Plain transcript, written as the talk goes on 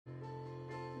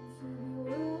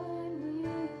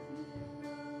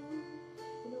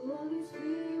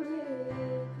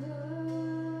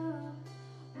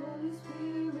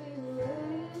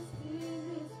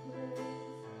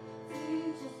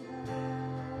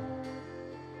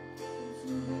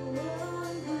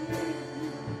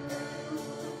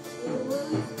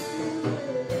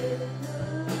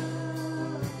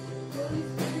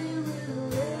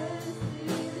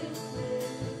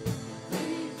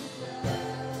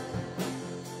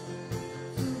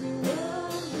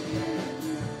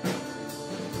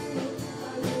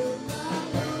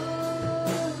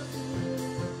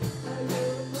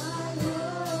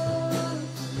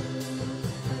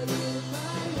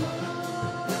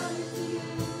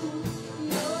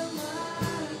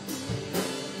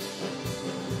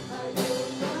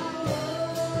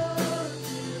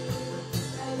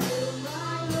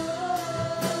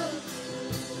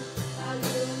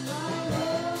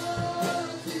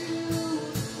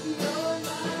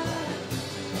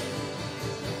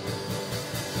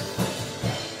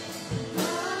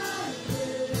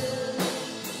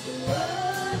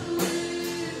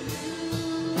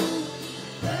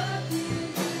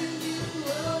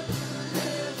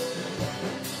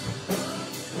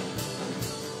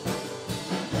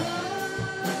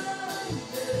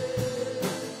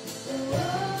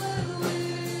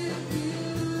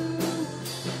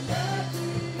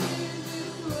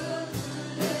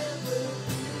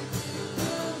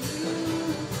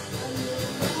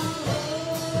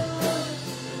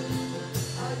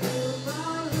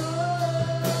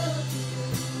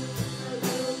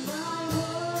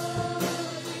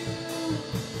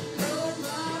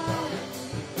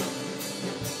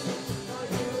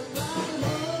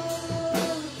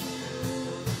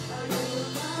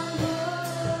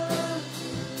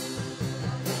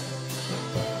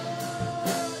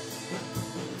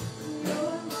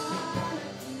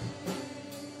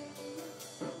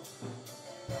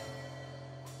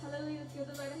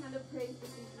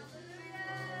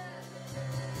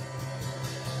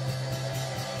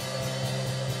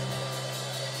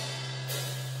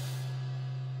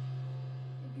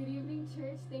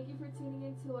church. Thank you for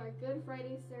tuning into our Good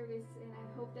Friday service, and I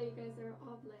hope that you guys are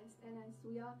all blessed. And as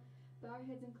we all bow our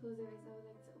heads and close our eyes, I would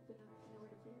like to open up in a word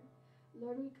of prayer.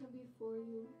 Lord, we come before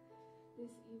you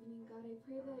this evening, God. I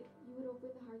pray that you would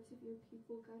open the hearts of your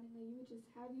people, God, and that you would just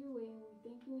have your way. And we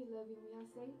thank you, we love you, and we all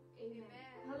say amen.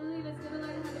 Hallelujah. Let's give the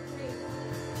Lord a hand of praise.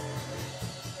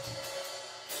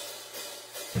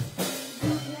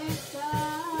 You can't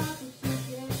stop what you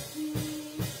can't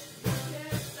see. You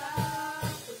can't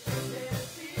stop what you can't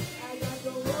see. I got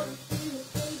the Holy Spirit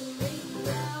stable raining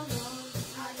down on me.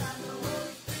 I got the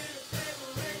Holy Spirit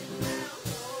stable raining down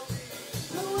on me.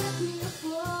 No weapon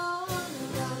formed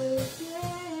is not a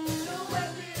chance. No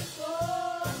weapon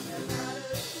formed is not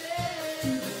a chance. To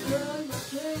destroy my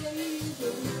praise,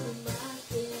 or weaken my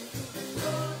sin. To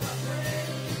destroy my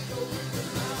praise, or weaken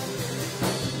my sin.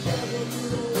 Devil, you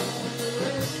don't want to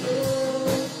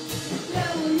wrestle.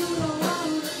 Devil, you don't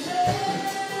want to play.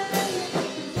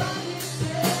 Cause on this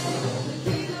day, the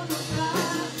kingdom of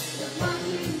God is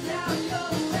marching down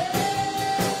your way.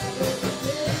 There's a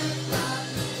dead stop,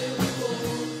 and we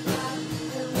won't stop.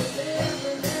 And we'll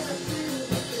never let our spirit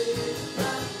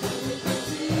stop. We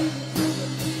continue to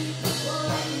believe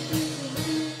what we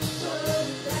believe. So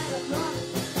that I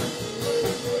promise you,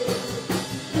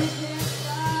 you can't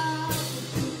stop what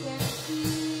you can't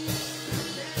see. You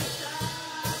can't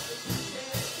stop what you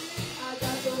can't see. I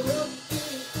got the Holy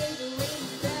Spirit stable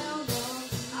raining down on me.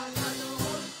 I got the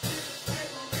Holy Spirit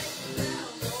stable raining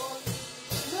down on me.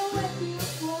 No weapon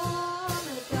formed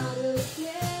has got a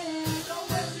chance. No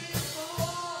weapon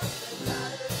formed has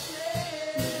got a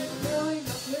chance. To destroy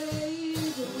my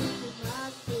praise or weaken my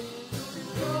sin. To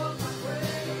destroy my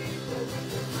praise or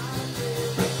weaken my sin.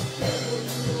 Devil,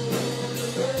 you don't wanna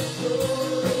wrestle.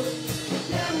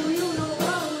 Devil, you don't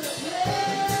wanna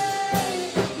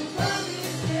play. Cause on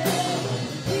this day,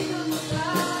 the kingdom of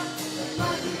God is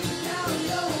marching down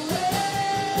your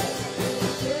way. We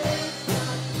can't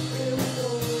stop, and we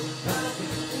won't stop.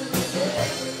 And we'll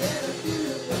never let our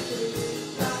beautiful praise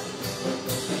stop. We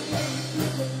continue to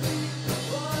believe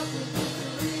what we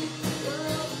believe.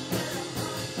 World that I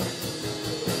promise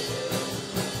you.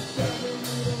 Devil,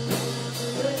 you don't wanna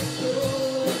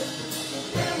wrestle.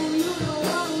 Devil, you don't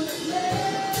wanna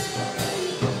play.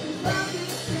 Cause on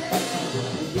this day,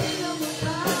 the kingdom of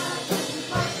God is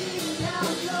marching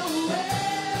down your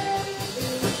way.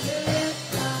 And we can't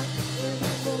stop, and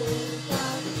we won't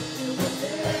stop. And we'll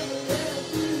never let our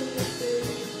beautiful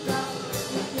praise stop.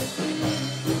 We continue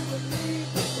to believe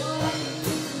what we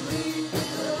believe.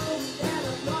 World that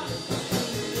I promise you.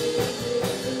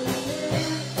 And we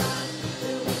can't stop,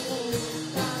 and we won't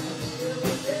stop. And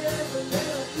we'll never let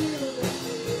our beautiful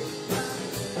praise stop.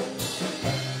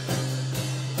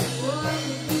 What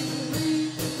we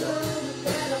believe, world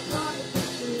that I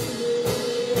promise you.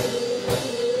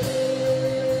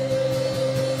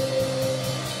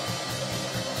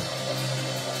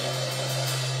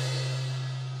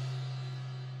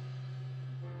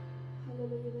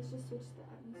 Hallelujah. Let's just switch the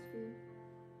atmosphere.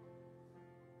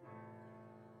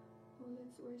 Oh,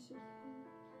 let's worship Him.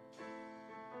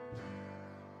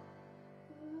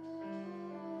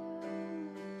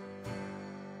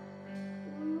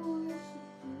 We worship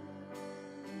You.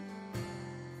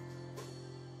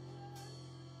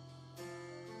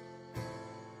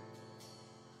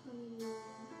 Hallelujah.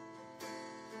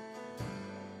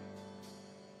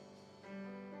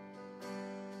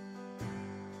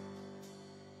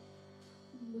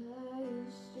 By Your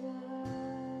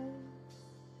stripes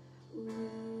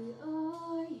we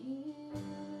are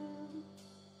healed.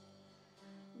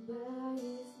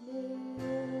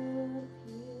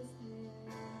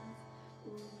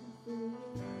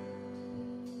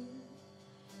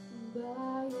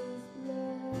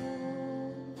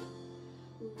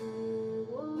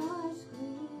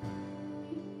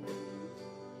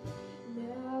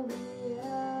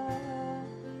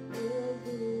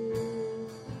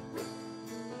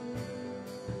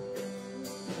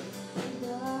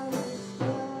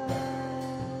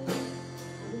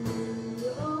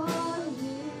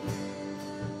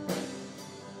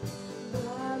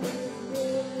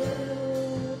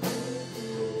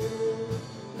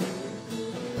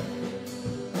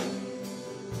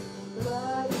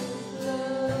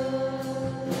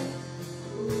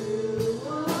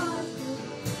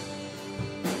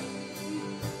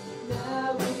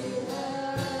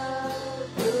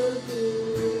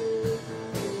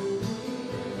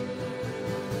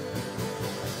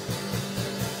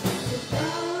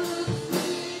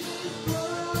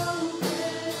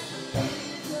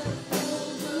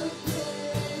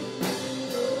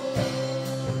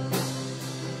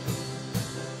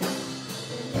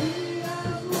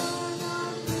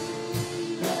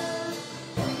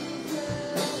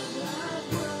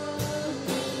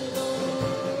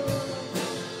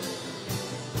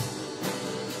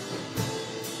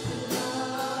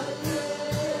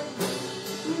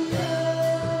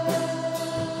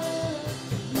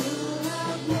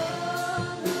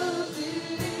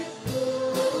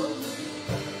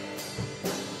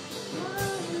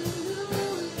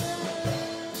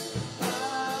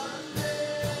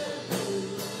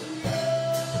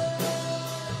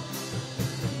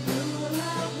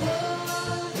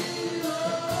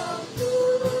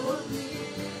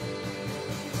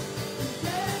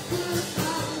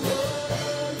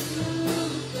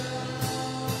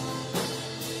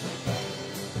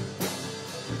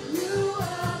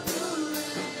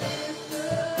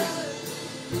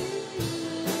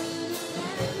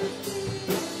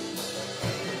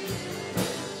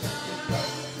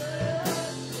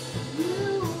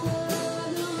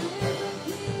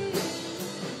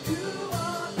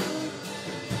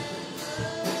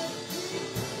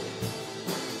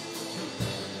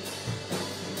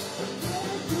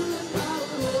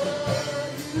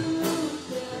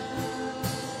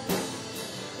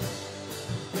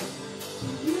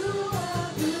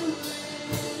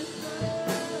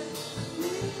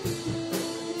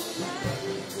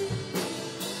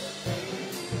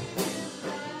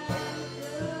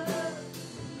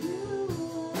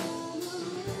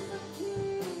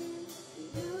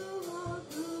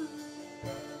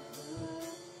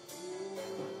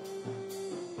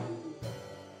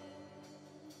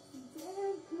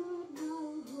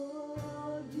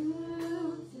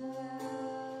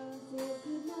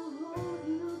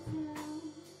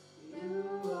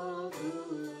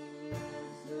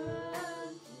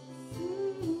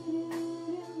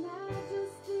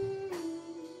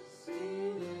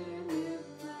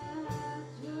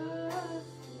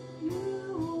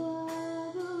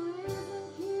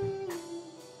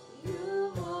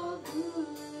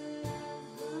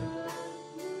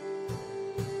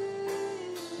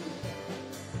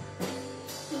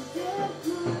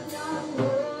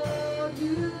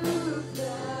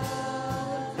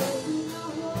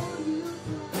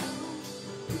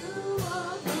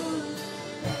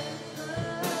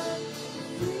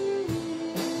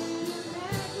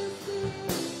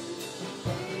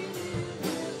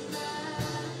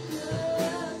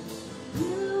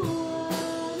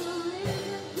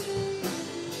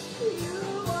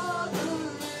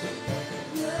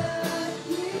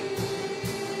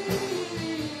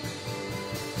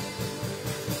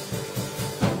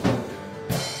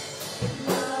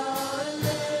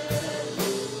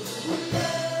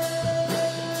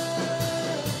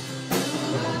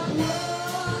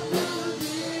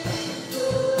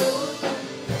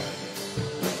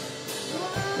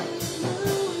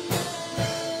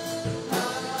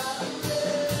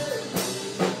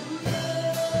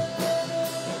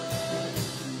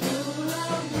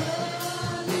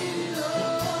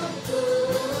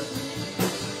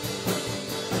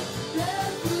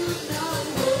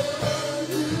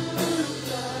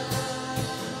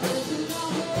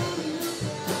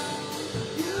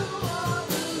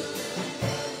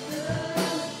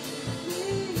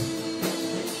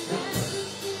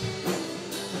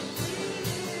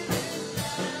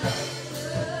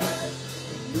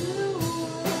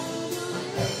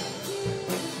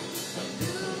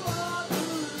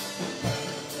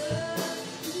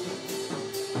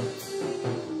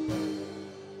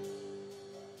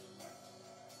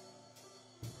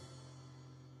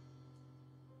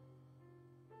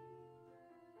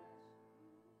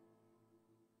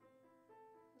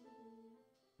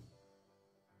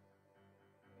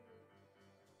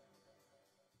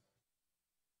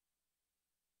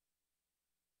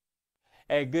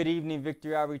 Hey, good evening,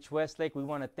 Victory Outreach Westlake. We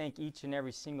want to thank each and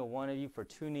every single one of you for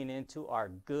tuning into our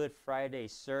Good Friday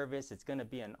service. It's going to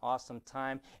be an awesome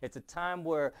time. It's a time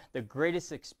where the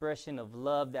greatest expression of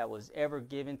love that was ever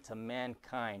given to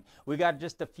mankind. We got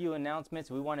just a few announcements.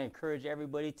 We want to encourage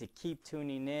everybody to keep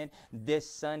tuning in.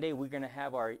 This Sunday, we're going to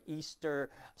have our Easter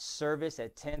service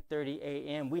at 10:30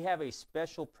 a.m. We have a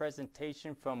special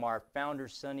presentation from our founder,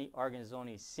 Sonny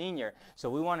Arganzoni Sr. So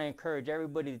we want to encourage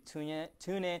everybody to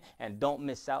tune in and don't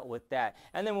miss out with that.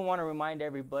 And then we want to remind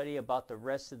everybody about the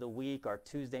rest of the week, our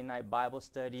Tuesday night Bible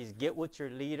studies. Get with your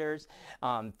leaders,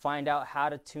 find out how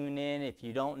to tune in if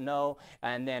you don't know.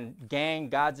 And then gang,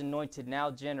 God's Anointed Now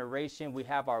generation, we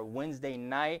have our Wednesday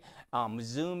night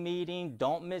Zoom meeting.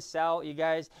 Don't miss out, you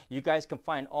guys. You guys can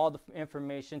find all the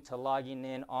information to logging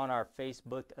in on our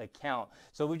Facebook account.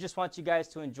 So we just want you guys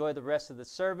to enjoy the rest of the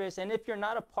service. And if you're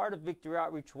not a part of Victory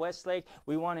Outreach Westlake,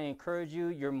 we want to encourage you.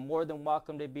 You're more than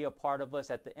welcome to be a part of us.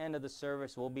 At the end of the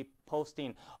service, we'll be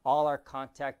posting all our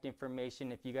contact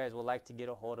information if you guys would like to get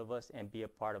a hold of us and be a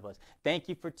part of us. Thank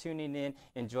you for tuning in.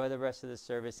 Enjoy the rest of the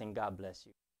service, and God bless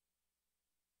you.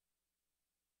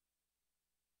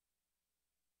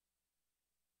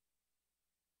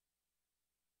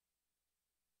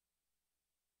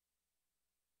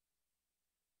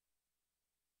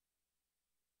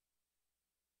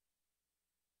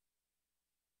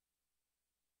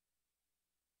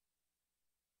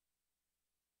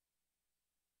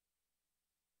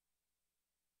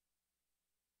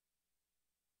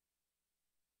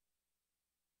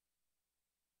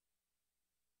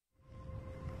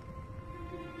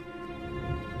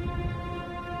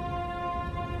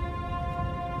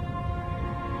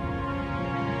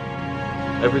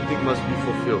 Everything must be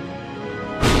fulfilled.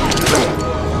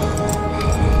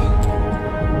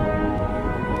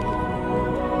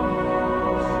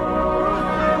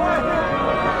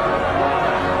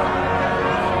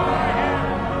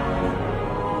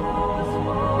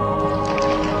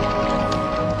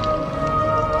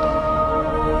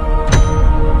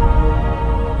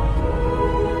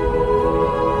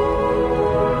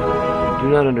 You do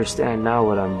not understand now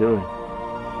what I'm doing.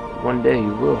 One day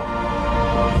you will.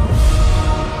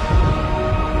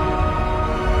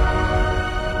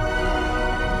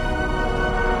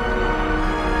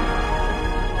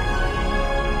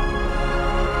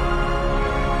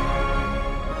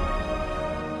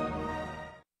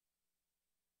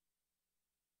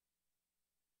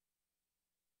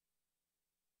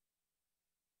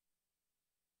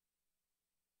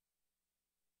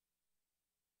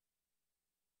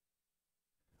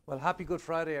 Well, happy Good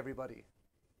Friday, everybody.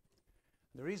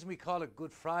 The reason we call it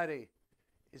Good Friday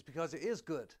is because it is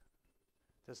good.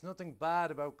 There's nothing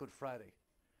bad about Good Friday.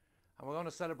 And we're going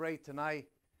to celebrate tonight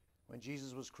when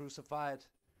Jesus was crucified.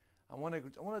 And one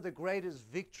of the greatest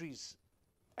victories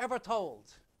ever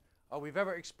told or we've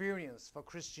ever experienced for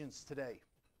Christians today.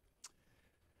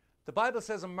 The Bible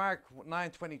says in Mark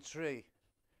 9:23,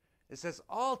 it says,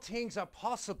 all things are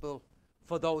possible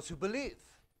for those who believe.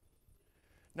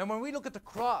 Now, when we look at the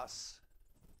cross,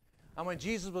 and when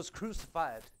Jesus was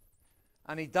crucified,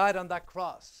 and he died on that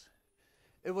cross,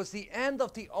 it was the end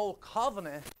of the old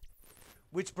covenant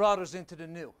which brought us into the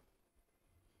new.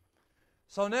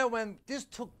 So now when this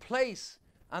took place,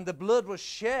 and the blood was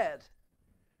shed,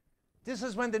 this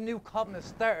is when the new covenant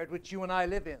started, which you and I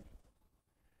live in.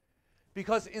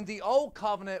 Because in the old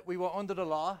covenant, we were under the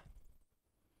law,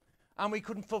 and we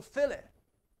couldn't fulfill it.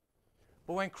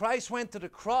 But when Christ went to the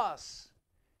cross,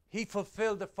 he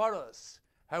fulfilled it for us,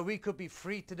 how we could be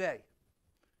free today.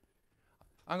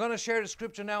 I'm going to share the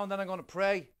scripture now, and then I'm going to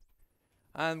pray.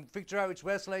 And Victory Outreach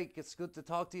Westlake, it's good to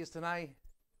talk to you tonight.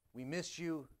 We miss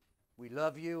you. We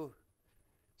love you.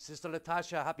 Sister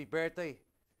Latasha, happy birthday.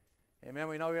 Amen.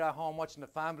 We know you're at home watching the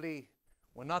family.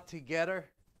 We're not together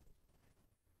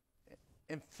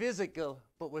in physical,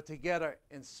 but we're together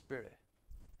in spirit.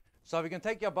 So if you can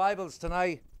take your Bibles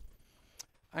tonight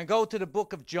and go to the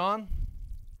book of John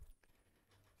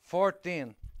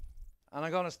 14, and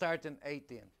I'm going to start in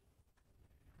 18.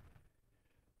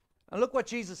 And look what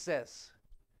Jesus says.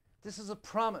 This is a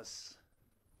promise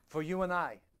for you and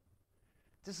I.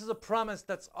 This is a promise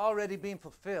that's already been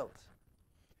fulfilled.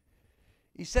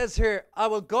 He says here, I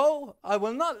will go, I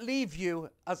will not leave you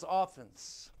as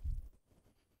orphans.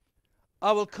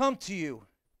 I will come to you.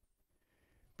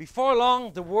 Before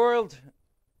long, the world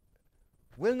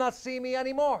will not see me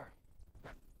anymore.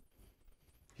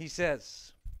 He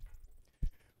says,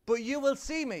 but you will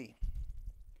see me.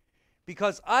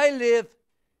 Because I live,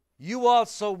 you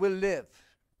also will live.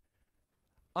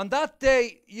 On that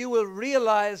day, you will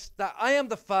realize that I am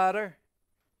the Father,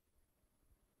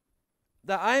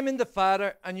 that I am in the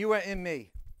Father, and you are in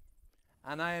me,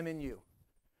 and I am in you.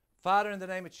 Father, in the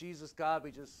name of Jesus, God,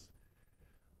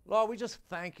 Lord, we just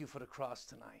thank you for the cross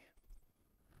tonight.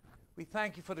 We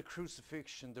thank you for the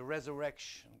crucifixion, the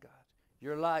resurrection, God,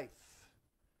 your life.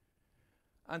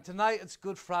 And tonight it's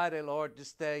Good Friday, Lord,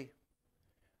 this day.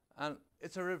 And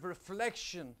it's a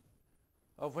reflection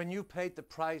of when you paid the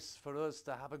price for us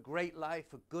to have a great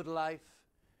life, a good life,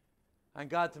 and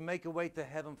God, to make a way to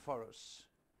heaven for us.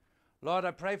 Lord,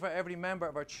 I pray for every member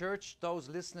of our church, those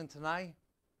listening tonight,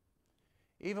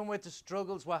 even with the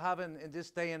struggles we're having in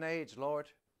this day and age, Lord,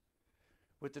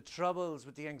 with the troubles,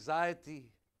 with the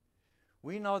anxiety,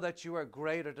 we know that you are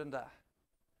greater than that.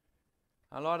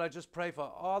 And Lord, I just pray for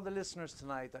all the listeners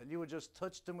tonight that you would just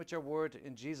touch them with your word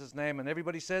in Jesus' name. And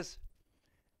everybody says,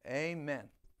 amen.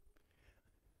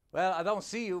 Well, I don't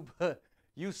see you, but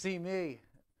you see me.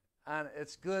 And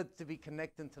it's good to be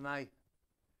connecting tonight.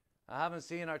 I haven't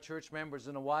seen our church members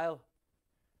in a while.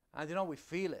 And you know, we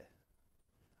feel it.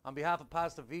 On behalf of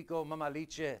Pastor Vico, Mama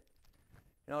Liche,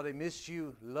 you know, they miss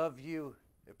you, love you,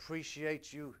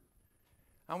 appreciate you.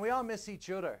 And we all miss each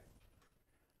other.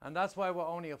 And that's why we're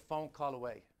only a phone call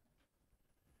away.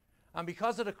 And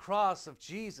because of the cross of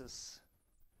Jesus,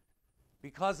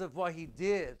 because of what he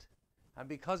did, and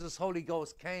because his Holy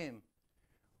Ghost came,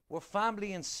 we're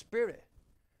family in spirit.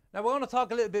 Now we're going to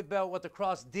talk a little bit about what the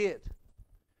cross did.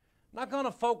 Not going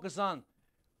to focus on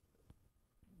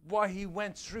what he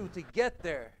went through to get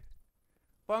there.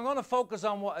 But I'm going to focus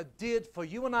on what it did for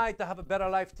you and I to have a better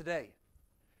life today.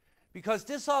 Because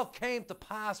this all came to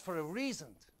pass for a reason.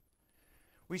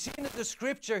 We see in the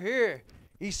scripture here,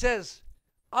 he says,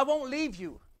 I won't leave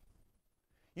you.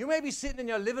 You may be sitting in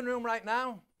your living room right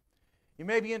now. You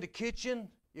may be in the kitchen.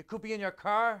 You could be in your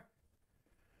car.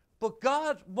 But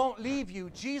God won't leave you.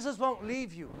 Jesus won't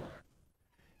leave you.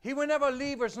 He will never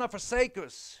leave us nor forsake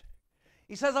us.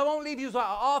 He says, I won't leave you as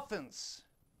orphans.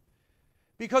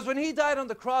 Because when he died on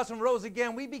the cross and rose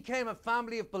again, we became a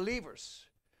family of believers.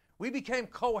 We became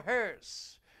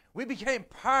co-heirs. We became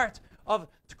part of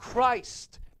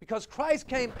Christ. Because Christ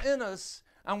came in us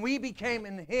and we became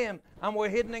in him and we're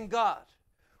hidden in God.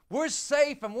 We're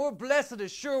safe and we're blessed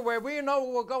and sure where we know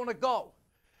where we're going to go.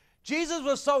 Jesus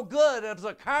was so good as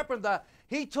a carpenter,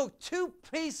 he took 2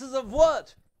 pieces of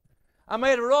wood and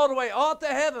made a roadway all to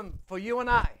heaven for you and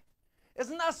I.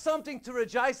 Isn't that something to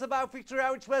rejoice about, Victory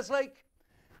Outreach Westlake?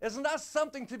 Isn't that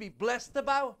something to be blessed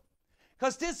about?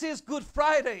 Because this is Good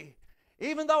Friday.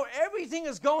 Even though everything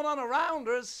is going on around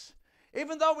us,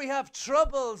 even though we have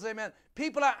troubles, amen,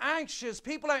 people are anxious,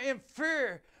 people are in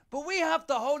fear, but we have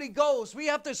the Holy Ghost, we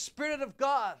have the Spirit of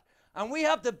God, and we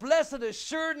have the blessed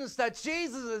assurance that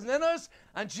Jesus is in us,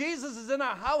 and Jesus is in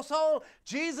our household,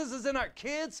 Jesus is in our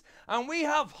kids, and we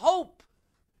have hope.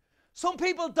 Some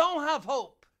people don't have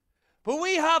hope. But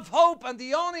we have hope, and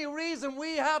the only reason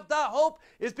we have that hope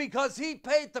is because he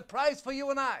paid the price for you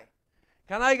and I.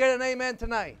 Can I get an amen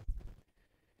tonight?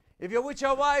 If you're with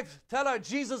your wife, tell her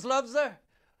Jesus loves her.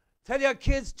 Tell your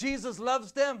kids Jesus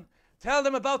loves them. Tell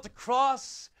them about the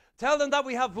cross. Tell them that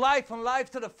we have life and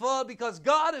life to the full because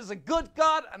God is a good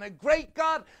God and a great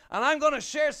God. And I'm going to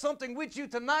share something with you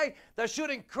tonight that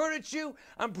should encourage you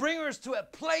and bring us to a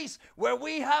place where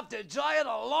we have the joy of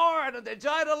the Lord. And the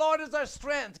joy of the Lord is our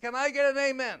strength. Can I get an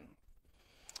amen?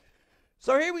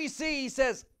 So here we see, he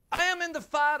says, I am in the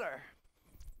Father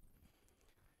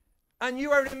and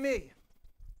you are in me.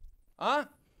 And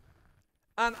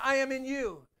I am in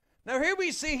you. Now here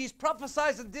we see he's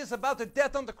prophesizing this about the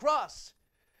death on the cross.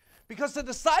 Because the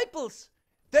disciples,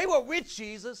 they were with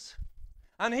Jesus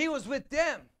and he was with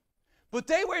them. But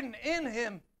they weren't in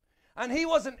him and he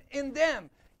wasn't in them.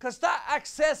 Because that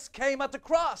access came at the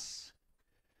cross.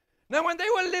 Now when they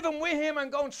were living with him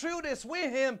and going through this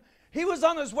with him, he was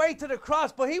on his way to the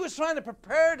cross, but he was trying to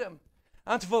prepare them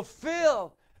and to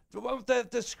fulfill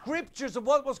the scriptures of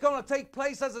what was going to take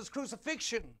place as his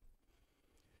crucifixion.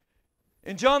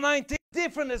 In John 19,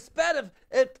 different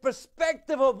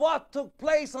perspective of what took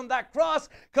place on that cross,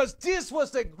 because this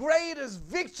was the greatest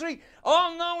victory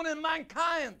all known in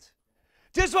mankind.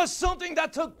 This was something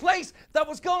that took place that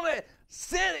was going to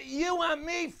set you and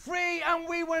me free, and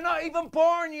we were not even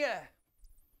born yet.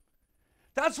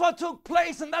 That's what took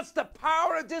place, and that's the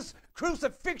power of this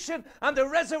crucifixion and the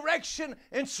resurrection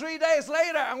in 3 days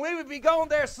later. And we will be going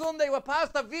there Sunday with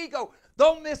Pastor Vigo.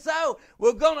 Don't miss out.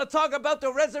 We're going to talk about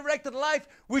the resurrected life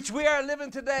which we are living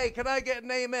today. Can I get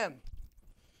an amen?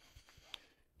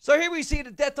 So here we see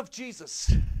the death of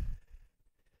Jesus.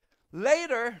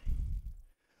 Later,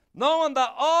 knowing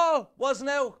that all was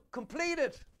now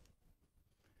completed,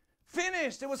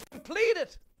 finished, it was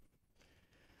completed.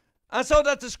 And so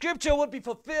that the scripture would be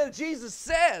fulfilled, Jesus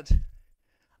said,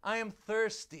 I am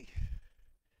thirsty.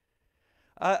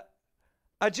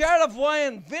 A jar of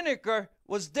wine vinegar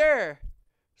was there,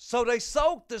 so they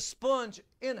soaked the sponge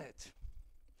in it.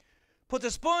 Put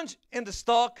the sponge in the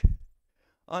stalk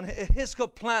on a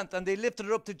hyssop plant, and they lifted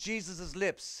it up to Jesus'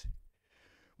 lips.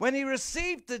 When he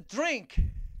received the drink,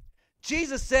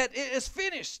 Jesus said, "It is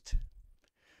finished."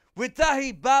 With that,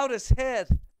 he bowed his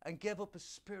head and gave up his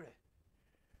spirit.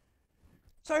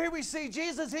 So here we see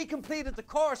Jesus, he completed the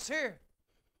course here.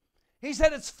 He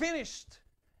said, "It's finished."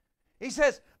 He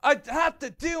says, "I had to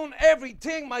do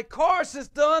everything. My course is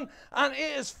done and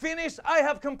it is finished. I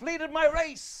have completed my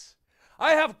race.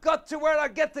 I have got to where I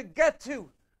get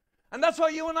to. And that's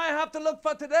what you and I have to look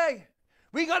for today.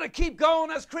 We got to keep going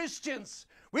as Christians.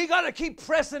 We got to keep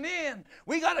pressing in.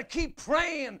 We got to keep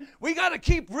praying. We got to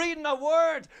keep reading the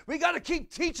word. We got to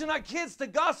keep teaching our kids the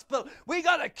gospel. We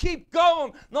got to keep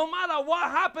going. No matter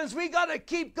what happens, we got to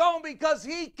keep going, because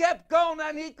he kept going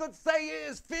and he could say it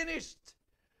is finished.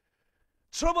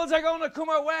 Troubles are going to come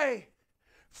our way.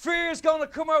 Fear is going to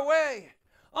come our way.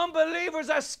 Unbelievers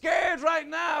are scared right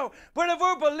now. But if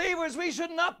we're believers, we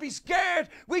should not be scared.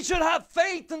 We should have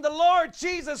faith in the Lord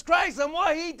Jesus Christ, and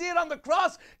what he did on the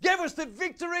cross gave us the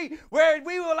victory, where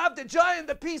we will have the joy and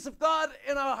the peace of God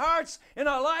in our hearts, in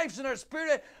our lives, in our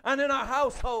spirit, and in our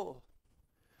household.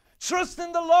 Trust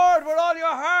in the Lord with all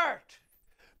your heart.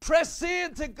 Press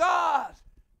in to God,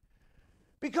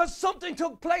 because something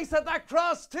took place at that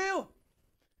cross too.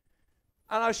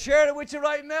 And I'll share it with you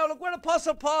right now. Look what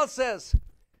Apostle Paul says.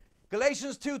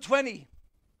 Galatians 2:20.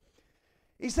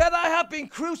 He said, "I have been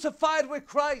crucified with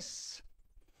Christ,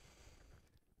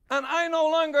 and I no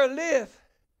longer live,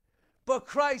 but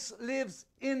Christ lives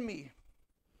in me."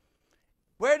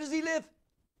 Where does he live?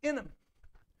 In him.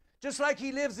 Just like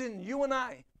he lives in you and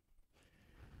I.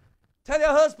 Tell your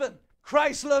husband,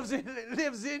 Christ lives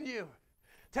in you.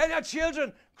 Tell your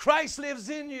children, Christ lives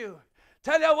in you.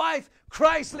 Tell your wife,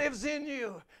 Christ lives in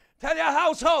you. Tell your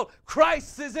household,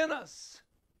 Christ is in us.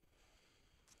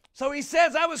 So he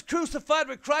says, "I was crucified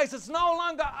with Christ. It's no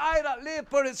longer I that live,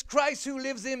 but it's Christ who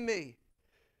lives in me.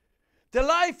 The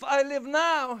life I live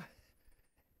now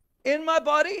in my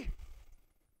body,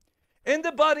 in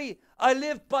the body, I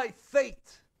live by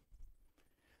faith."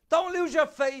 Don't lose your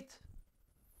faith.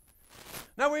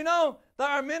 Now we know that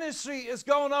our ministry is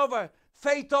going over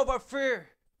faith over fear.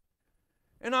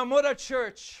 In our mother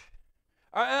church,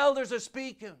 our elders are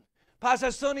speaking.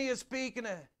 Pastor Sonny is speaking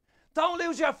it. Don't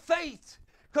lose your faith,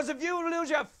 because if you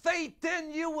lose your faith,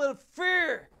 then you will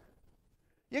fear.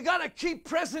 You got to keep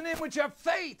pressing in with your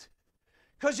faith,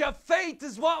 because your faith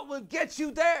is what will get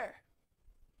you there.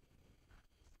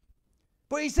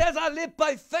 But he says, "I live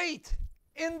by faith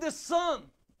in the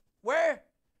Son." Where?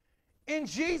 In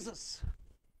Jesus.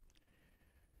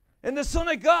 In the Son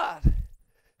of God,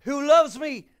 who loves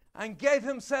me and gave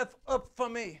himself up for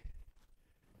me.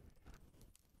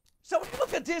 So when you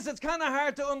look at this, it's kind of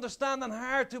hard to understand and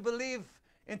hard to believe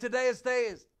in today's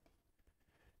days.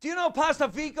 Do you know Pastor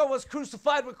Vico was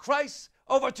crucified with Christ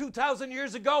over 2,000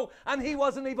 years ago, and he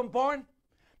wasn't even born?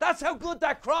 That's how good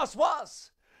that cross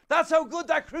was. That's how good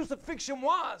that crucifixion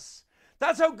was.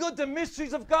 That's how good the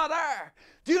mysteries of God are.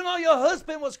 Do you know your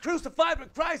husband was crucified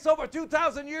with Christ over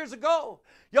 2,000 years ago?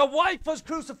 Your wife was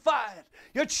crucified.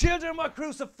 Your children were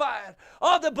crucified.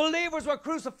 All the believers were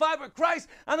crucified with Christ.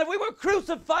 And if we were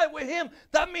crucified with him,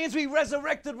 that means we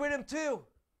resurrected with him too.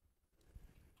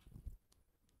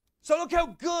 So look how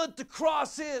good the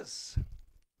cross is.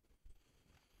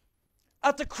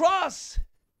 At the cross,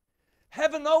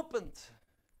 heaven opened.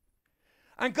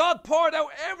 And God poured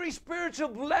out every spiritual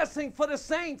blessing for the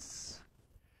saints.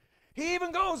 He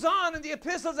even goes on in the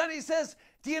epistles and he says,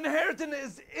 the inheritance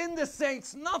is in the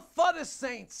saints, not for the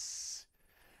saints.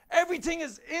 Everything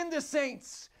is in the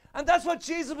saints. And that's what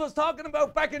Jesus was talking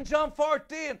about back in John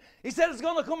 14. He said it's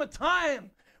going to come a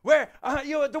time where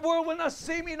the world will not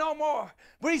see me no more.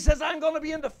 But he says, I'm going to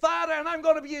be in the Father and I'm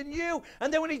going to be in you.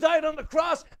 And then when he died on the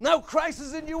cross, now Christ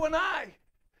is in you and I.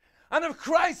 And if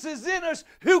Christ is in us,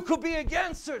 who could be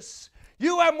against us?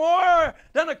 You are more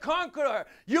than a conqueror.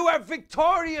 You are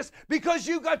victorious because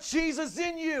you got Jesus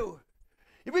in you.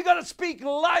 We got to speak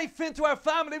life into our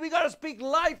family. We got to speak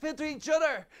life into each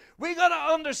other. We got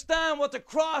to understand what the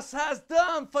cross has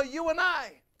done for you and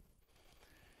I.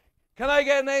 Can I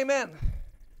get an amen?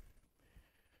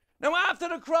 Now after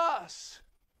the cross,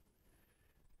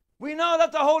 we know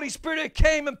that the Holy Spirit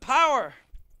came in power.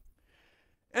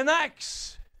 In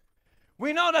Acts,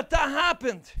 we know that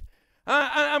happened.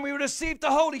 And we received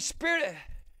the Holy Spirit.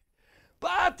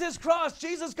 But at this cross,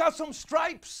 Jesus got some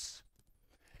stripes.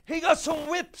 He got some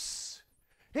whips.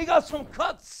 He got some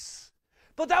cuts.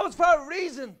 But that was for a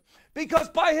reason. Because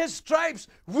by his stripes,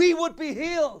 we would be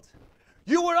healed.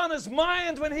 You were on his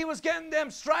mind when he was getting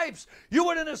them stripes. You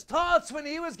were in his thoughts when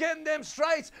he was getting them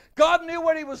stripes. God knew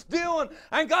what he was doing.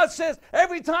 And God says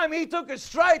every time he took a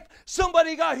stripe,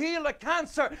 somebody got healed of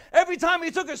cancer. Every time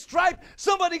he took a stripe,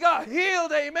 somebody got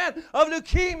healed, amen, of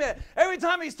leukemia. Every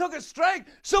time he took a stripe,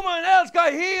 someone else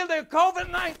got healed of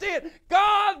COVID-19.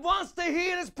 God wants to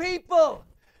heal his people.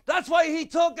 That's why he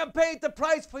took and paid the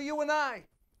price for you and I.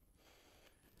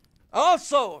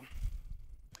 Also,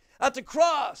 at the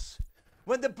cross,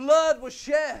 when the blood was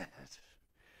shed,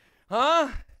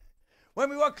 when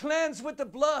we were cleansed with the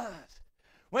blood,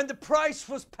 when the price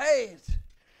was paid,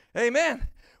 amen,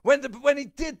 when he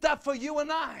did that for you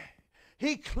and I,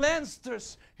 he cleansed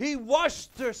us, he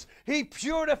washed us, he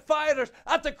purified us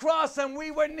at the cross, and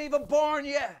we weren't even born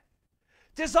yet.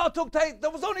 This all took place. There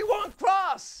was only one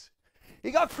cross. He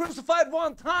got crucified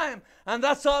one time, and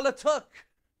that's all it took.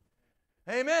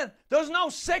 Amen. There's no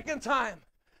second time.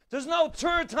 There's no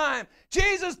third time.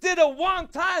 Jesus did it one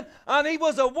time, and he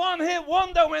was a one-hit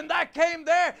wonder when that came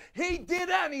there. He did it,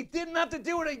 and he didn't have to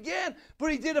do it again,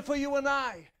 but he did it for you and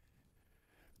I.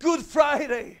 Good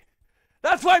Friday.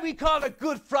 That's why we call it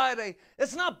Good Friday.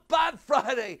 It's not Bad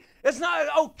Friday. It's not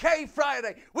okay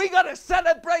Friday. We got to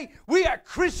celebrate. We are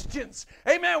Christians.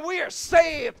 Amen. We are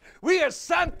saved. We are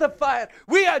sanctified.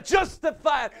 We are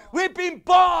justified. We've been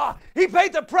bought. He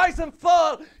paid the price in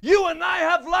full. You and I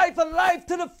have life and life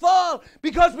to the full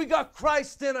because we got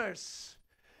Christ in us.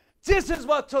 This is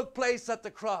what took place at the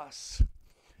cross.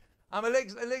 I'm a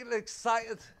little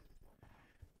excited.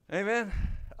 Amen.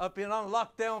 I've been on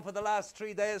lockdown for the last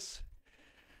 3 days.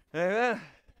 Amen.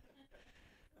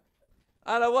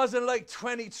 And it wasn't like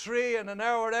 23 and an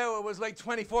hour out. It was like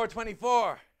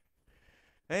 24.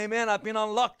 Amen. I've been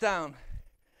on lockdown.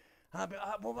 I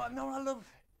love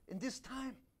in this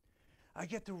time. I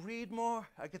get to read more.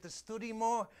 I get to study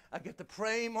more. I get to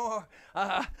pray more.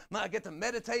 I get to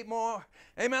meditate more.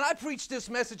 Amen. I preach this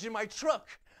message in my truck.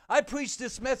 I preach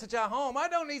this message at home. I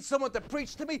don't need someone to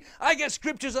preach to me. I get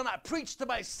scriptures and I preach to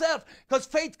myself because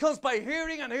faith comes by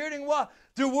hearing, and hearing what?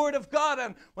 The Word of God.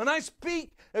 And when I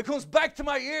speak, it comes back to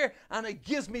my ear and it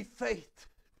gives me faith.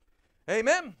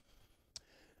 Amen.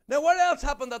 Now, what else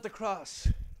happened at the cross?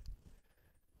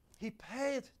 He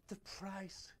paid the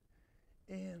price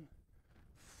in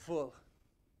full.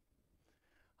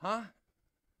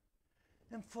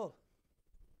 In full.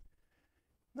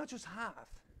 Not just half.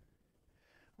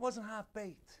 It wasn't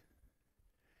half-baked.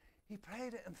 He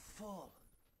paid it in full.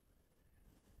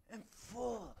 In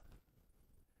full.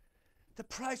 The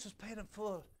price was paid in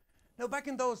full. Now, back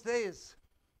in those days,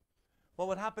 what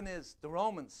would happen is the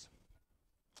Romans,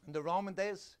 in the Roman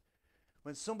days,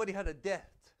 when somebody had a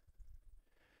debt,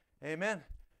 amen,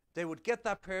 they would get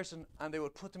that person and they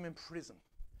would put them in prison.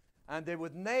 And they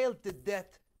would nail the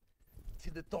debt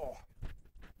to the door.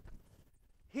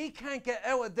 He can't get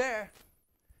out of there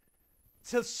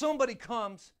till somebody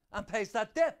comes and pays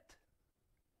that debt.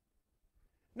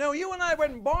 Now, you and I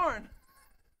weren't born.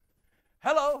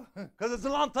 Hello, because it's a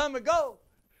long time ago.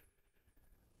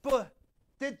 But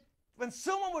when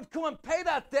someone would come and pay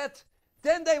that debt,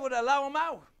 then they would allow him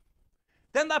out.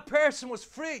 Then that person was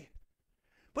free.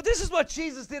 But this is what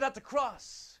Jesus did at the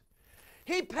cross.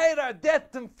 He paid our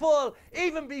debt in full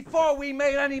even before we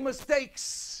made any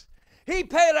mistakes. He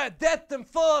paid our debt in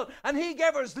full, and he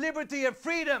gave us liberty and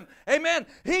freedom. Amen.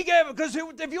 He gave it, because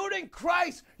if you're in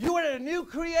Christ, you are a new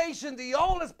creation. The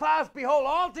old is past, behold,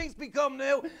 all things become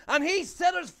new. And he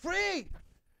set us free.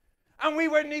 And we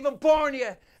weren't even born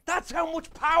yet. That's how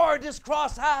much power this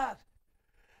cross had.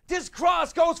 This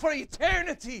cross goes for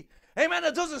eternity. Amen.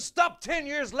 It doesn't stop 10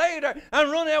 years later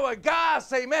and run out of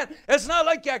gas. Amen. It's not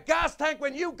like your gas tank.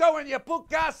 When you go and you put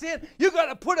gas in, you got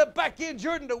to put it back in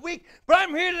during the week. But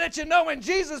I'm here to let you know, when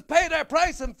Jesus paid our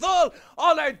price in full,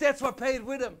 all our debts were paid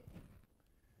with him.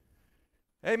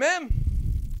 Amen.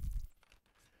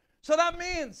 So that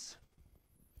means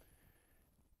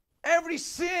every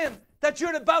sin that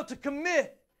you're about to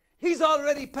commit, he's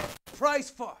already paid the price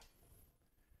for.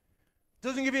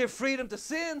 Doesn't give you freedom to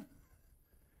sin,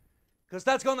 because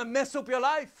that's going to mess up your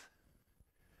life.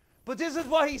 But this is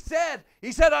what he said.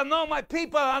 He said, I know my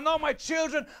people, I know my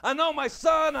children, I know my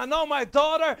son, I know my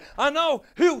daughter, I know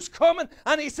who's coming.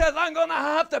 And he said, I'm going to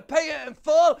have to pay it in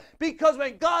full, because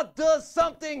when God does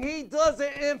something, he does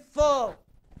it in full.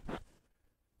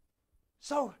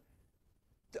 So,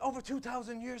 over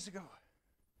 2,000 years ago,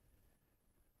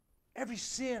 every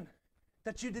sin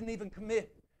that you didn't even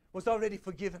commit was already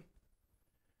forgiven.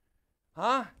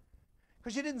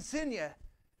 Because you didn't sin yet.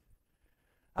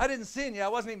 I didn't sin yet. I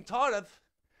wasn't even thought of.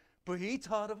 But he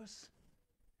thought of us.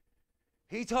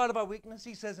 He thought of our weakness.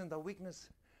 He says, in the weakness,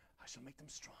 I shall make them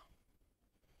strong.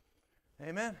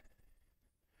 Amen.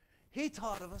 He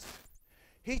thought of us.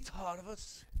 He thought of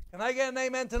us. Can I get an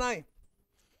amen tonight?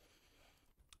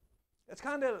 It's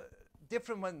kind of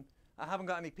different when I haven't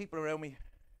got any people around me.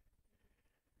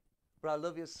 But I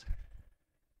love you.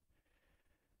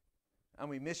 And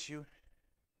we miss you.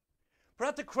 But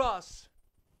at the cross,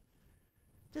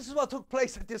 this is what took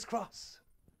place at this cross.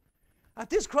 At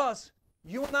this cross,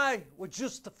 you and I were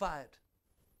justified.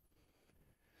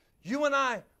 You and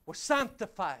I were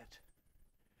sanctified.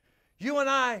 You and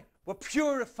I were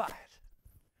purified.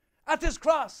 At this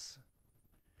cross.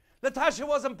 Natasha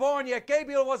wasn't born yet.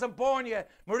 Gabriel wasn't born yet.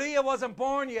 Maria wasn't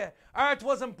born yet. Art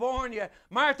wasn't born yet.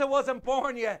 Martha wasn't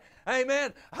born yet.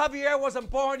 Amen. Javier wasn't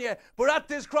born yet. But at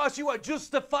this cross you are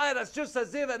justified as just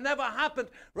as if it never happened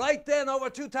right then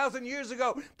over 2,000 years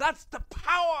ago. That's the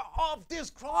power of this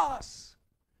cross.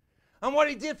 And what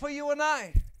he did for you and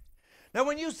I. Now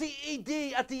when you see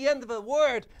ED at the end of a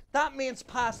word, that means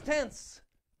past tense.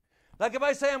 Like if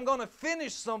I say I'm going to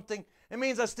finish something, it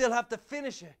means I still have to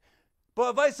finish it.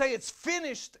 But if I say it's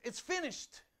finished, it's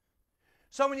finished.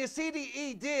 So when you see the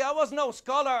ED, I was no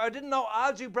scholar. I didn't know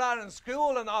algebra in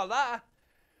school and all that.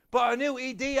 But I knew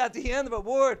ED at the end of a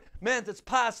word meant it's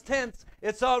past tense.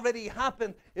 It's already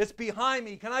happened. It's behind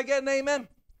me. Can I get an amen?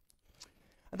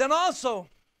 And then also,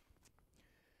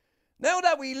 now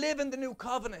that we live in the new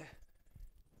covenant,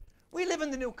 we live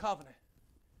in the new covenant.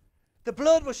 The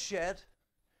blood was shed.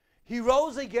 He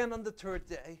rose again on the third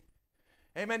day.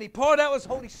 Amen. He poured out his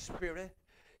Holy Spirit.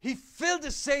 He filled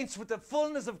the saints with the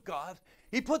fullness of God.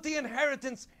 He put the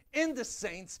inheritance in the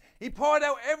saints. He poured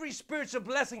out every spiritual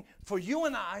blessing for you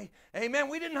and I. Amen.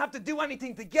 We didn't have to do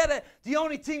anything to get it. The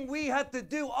only thing we had to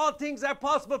do, all things are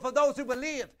possible for those who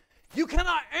believe. You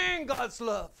cannot earn God's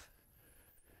love.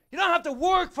 You don't have to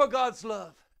work for God's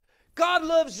love. God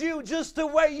loves you just the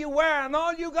way you are, and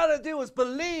all you got to do is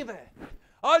believe it.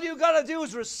 All you got to do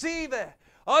is receive it.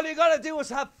 All you got to do is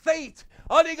have faith.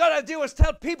 All you got to do is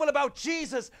tell people about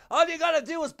Jesus. All you got to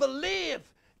do is believe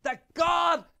that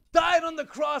God died on the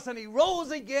cross and he rose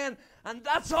again. And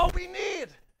that's all we need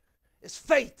is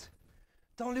faith.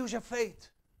 Don't lose your faith.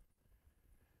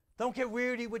 Don't get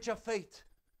weary with your faith.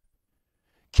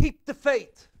 Keep the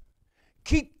faith.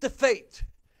 Keep the faith.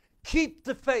 Keep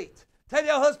the faith. Tell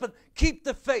your husband, keep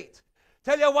the faith.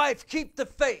 Tell your wife, keep the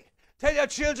faith. Tell your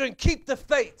children, keep the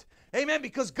faith. Amen.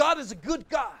 Because God is a good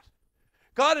God.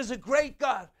 God is a great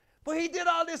God. But he did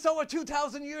all this over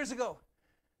 2,000 years ago.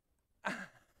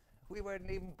 We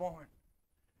weren't even born.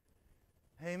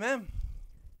 Amen.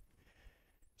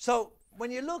 So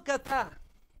when you look at that,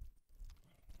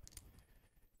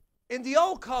 in the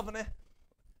old covenant,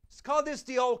 it's called this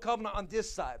the old covenant on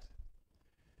this side.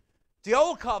 The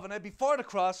old covenant before the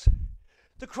cross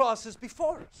is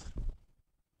before us.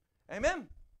 Amen.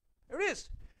 It is.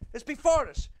 It's before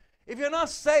us. If you're not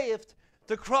saved,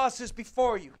 the cross is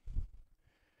before you.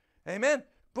 Amen.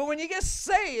 But when you get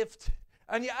saved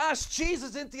and you ask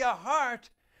Jesus into your heart,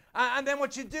 and then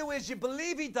what you do is you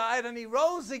believe he died and he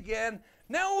rose again,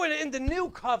 now we're in the new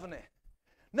covenant.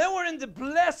 Now we're in the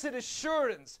blessed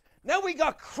assurance. Now we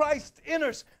got Christ in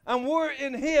us and we're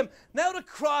in him. Now the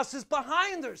cross is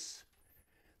behind us.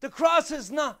 The cross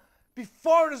is not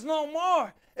before us no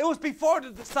more. It was before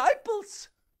the disciples.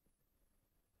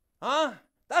 Huh?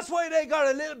 That's why they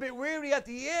got a little bit weary at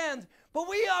the end. But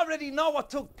we already know what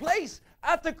took place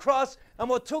at the cross and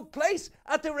what took place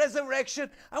at the resurrection.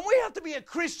 And we have to be a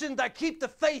Christian that keep the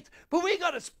faith. But we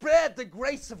got to spread the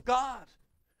grace of God.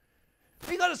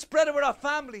 We got to spread it with our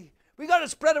family. We got to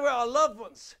spread it with our loved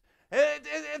ones.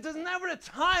 There's never a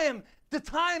time. The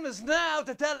time is now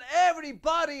to tell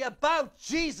everybody about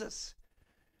Jesus.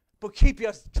 But keep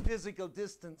your physical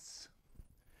distance.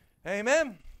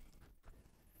 Amen.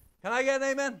 Can I get an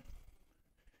amen?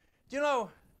 Do you know,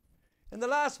 in the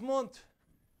last month,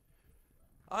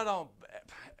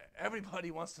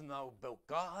 everybody wants to know about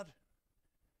God.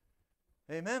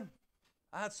 Amen.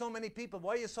 I had so many people.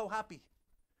 Why are you so happy?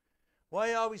 Why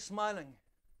are you always smiling?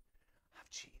 I have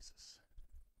Jesus.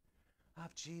 I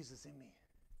have Jesus in me.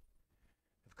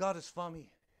 If God is for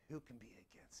me, who can be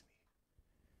against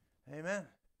me? Amen.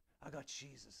 I got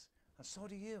Jesus. And so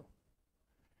do you.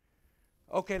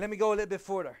 Okay, let me go a little bit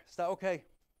further. Is that okay?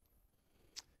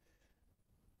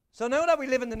 So now that we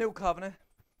live in the new covenant,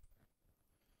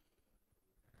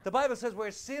 the Bible says where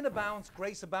sin abounds,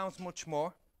 grace abounds much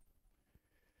more.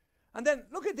 And then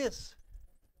look at this.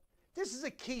 This is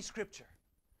a key scripture.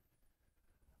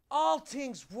 All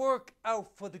things work out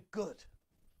for the good.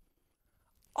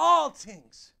 All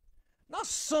things. Not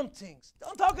some things.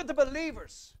 Don't talk to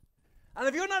believers. And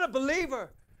if you're not a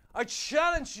believer, I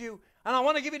challenge you And I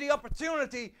want to give you the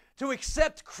opportunity to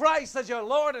accept Christ as your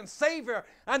Lord and Savior.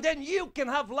 And then you can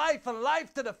have life and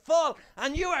life to the full.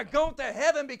 And you are going to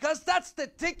heaven, because that's the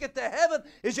ticket to heaven,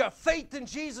 is your faith in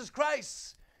Jesus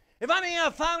Christ. If any of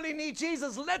your family need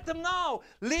Jesus, let them know.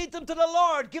 Lead them to the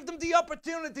Lord. Give them the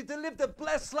opportunity to live the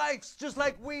blessed lives just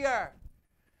like we are.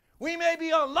 We may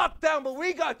be on lockdown, but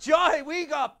we got joy. We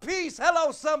got peace.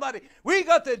 Hello, somebody. We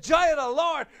got the joy of the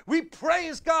Lord. We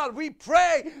praise God. We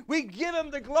pray. We give Him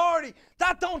the glory.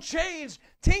 That don't change.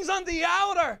 Things on the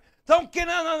outer don't get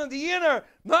on the inner.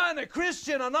 Man, a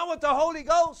Christian, I know with the Holy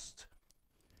Ghost.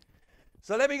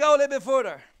 So let me go a little bit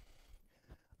further.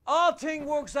 All things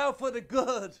works out for the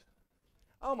good.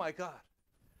 Oh, my God.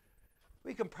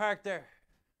 We can park there.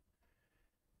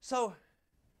 So,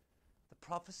 the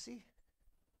prophecy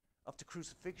of the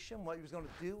crucifixion, what He was going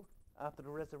to do after the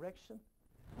resurrection.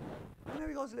 And there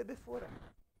He goes a little bit further.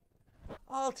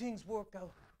 All things work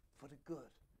out for the good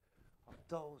of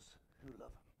those who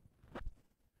love Him.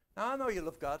 Now, I know you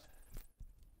love God.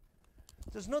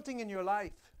 There's nothing in your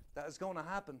life that is going to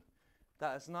happen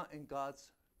that is not in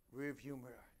God's rearview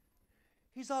mirror.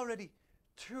 He's already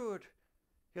toured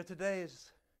your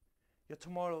todays, your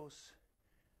tomorrows,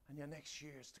 and your next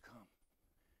years to come.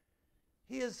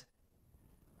 He is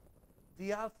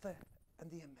the Alpha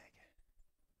and the Omega.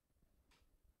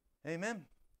 Amen.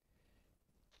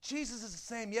 Jesus is the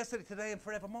same yesterday, today, and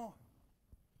forevermore.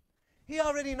 He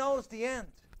already knows the end.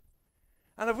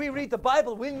 And if we read the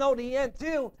Bible, we'll know the end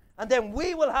too. And then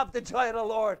we will have the joy of the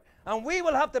Lord. And we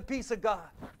will have the peace of God.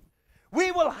 We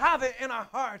will have it in our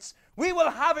hearts. We will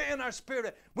have it in our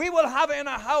spirit. We will have it in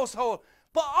our household.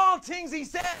 But all things, He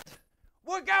said,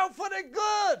 work out for the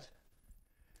good.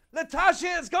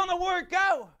 Latasha is going to work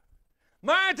out.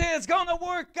 Martha is going to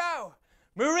work out.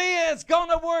 Maria is going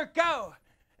to work out.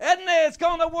 Edna is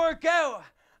going to work out.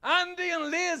 Andy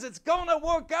and Liz, it's going to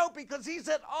work out, because He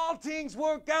said all things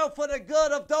work out for the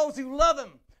good of those who love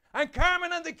Him. And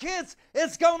Carmen and the kids,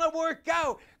 it's going to work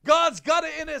out. God's got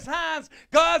it in His hands.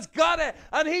 God's got it.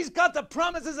 And He's got the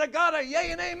promises of God are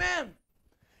yea and amen.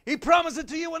 He promised it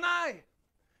to you and I.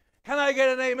 Can I get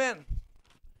an amen?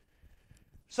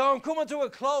 So I'm coming to a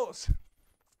close.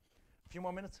 A few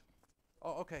more minutes.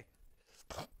 Oh, okay.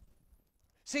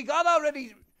 See, God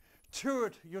already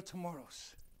toured your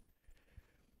tomorrows.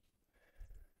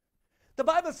 The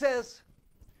Bible says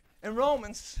in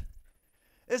Romans,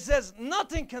 it says,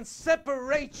 nothing can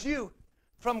separate you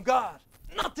from God.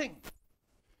 Nothing.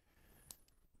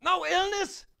 No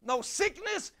illness, no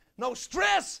sickness, no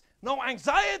stress, no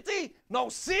anxiety, no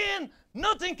sin.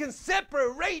 Nothing can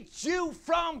separate you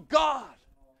from God.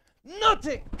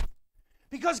 Nothing.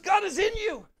 Because God is in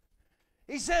you.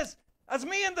 He says, as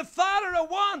me and the Father are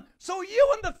one, so you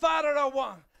and the Father are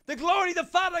one. The glory the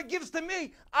Father gives to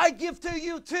me, I give to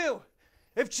you too.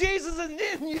 If Jesus is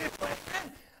in you,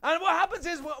 and what happens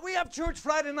is, we have church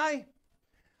Friday night,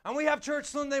 and we have church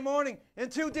Sunday morning in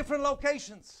 2 different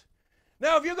locations.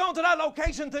 Now, if you're going to that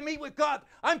location to meet with God,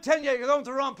 I'm telling you, you're going to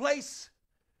the wrong place.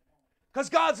 Because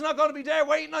God's not going to be there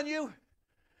waiting on you.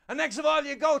 And next of all,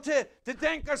 you go to the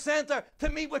Denker Center to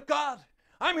meet with God.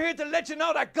 I'm here to let you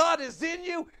know that God is in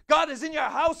you. God is in your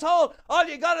household. All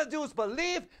you got to do is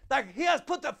believe that He has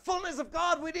put the fullness of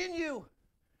God within you.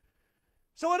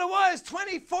 So otherwise,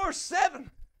 24/7,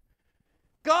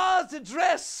 God's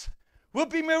address will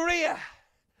be Maria.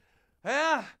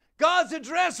 Yeah. God's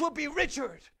address will be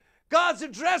Richard. God's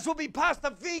address will be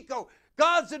Pastor Vico.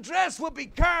 God's address will be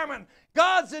Carmen.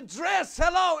 God's address,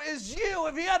 hello, is you.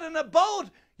 If He had an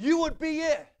abode, you would be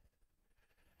it.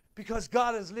 Because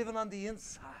God is living on the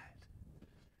inside.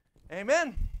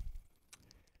 Amen.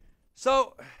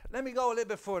 So, let me go a little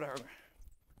bit further.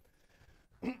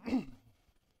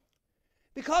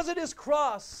 Because of this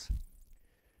cross,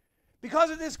 because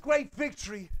of this great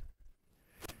victory,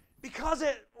 because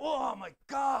it, oh my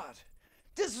God,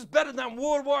 this is better than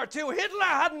World War II. Hitler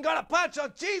hadn't got a patch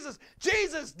on Jesus.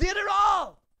 Jesus did it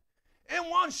all in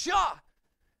one shot.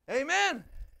 Amen.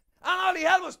 And all He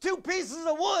had was 2 pieces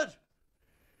of wood.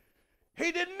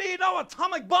 He didn't need no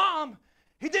atomic bomb.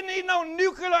 He didn't need no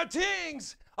nuclear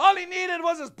things. All He needed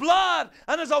was His blood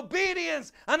and His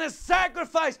obedience and His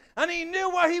sacrifice. And He knew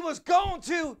where He was going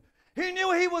to. He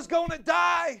knew He was going to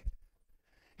die.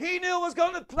 He knew it was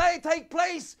going to take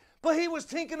place. But He was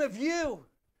thinking of you.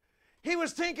 He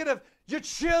was thinking of your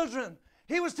children.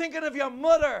 He was thinking of your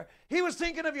mother. He was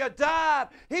thinking of your dad.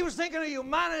 He was thinking of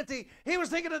humanity. He was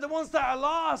thinking of the ones that are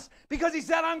lost. Because He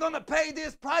said, I'm going to pay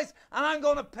this price and I'm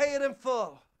going to pay it in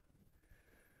full.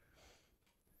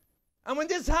 And when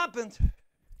this happened,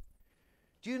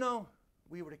 do you know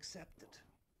we were accepted?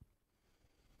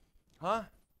 Huh?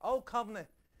 Old covenant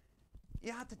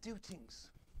You had to do things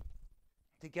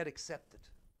to get accepted.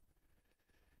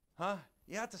 Huh?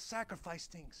 You had to sacrifice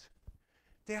things.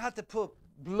 They had to put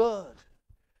blood.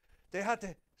 They had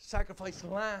to sacrifice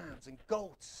lambs and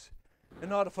goats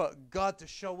in order for God to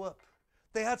show up.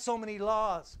 They had so many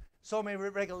laws, so many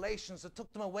regulations that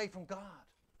took them away from God.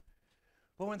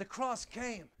 But when the cross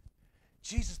came,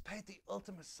 Jesus paid the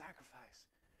ultimate sacrifice.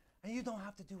 And you don't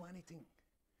have to do anything.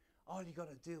 All you got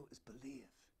to do is believe.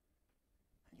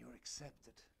 And you're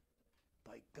accepted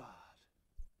by God.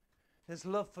 His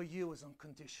love for you is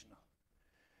unconditional.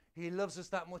 He loves us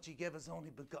that much, he gave his only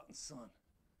begotten Son.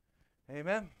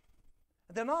 Amen?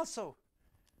 And then also,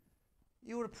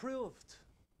 you were approved.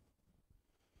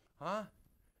 Huh?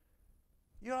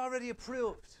 You're already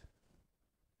approved.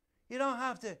 You don't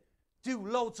have to do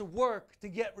loads of work to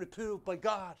get approved by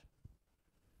God.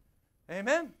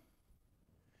 Amen?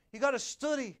 You got to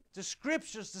study the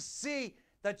scriptures to see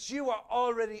that you are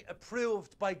already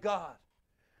approved by God.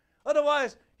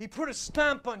 Otherwise, he put a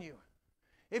stamp on you.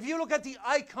 If you look at the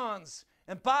icons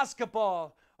in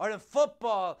basketball or in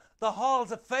football, the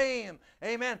halls of fame,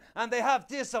 amen, and they have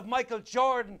this of Michael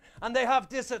Jordan, and they have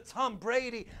this of Tom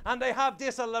Brady, and they have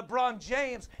this of LeBron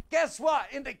James. Guess what?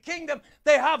 In the kingdom,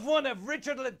 they have one of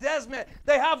Richard Ledesma.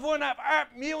 They have one of Art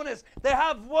Muniz. They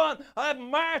have one of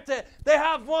Martha. They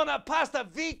have one of Pastor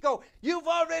Vico. You've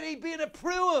already been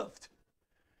approved.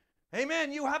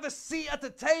 Amen. You have a seat at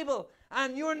the table,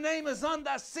 and your name is on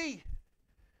that seat.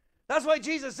 That's why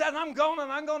Jesus said, I'm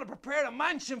going to prepare a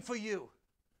mansion for you.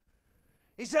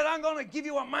 He said, I'm going to give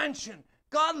you a mansion.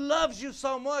 God loves you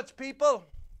so much, people.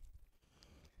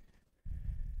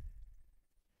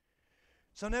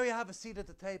 So now you have a seat at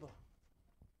the table.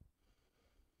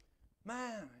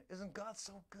 Man, isn't God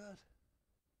so good?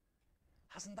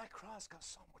 Hasn't that cross got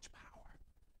so much power?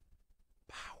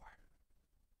 Power.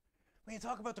 When you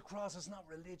talk about the cross, it's not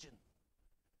religion.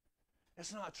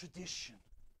 It's not a tradition.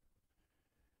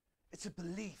 It's a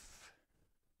belief.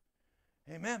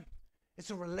 Amen. It's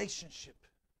a relationship.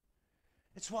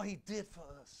 It's what he did for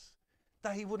us,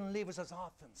 that he wouldn't leave us as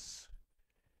orphans.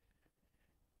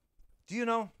 Do you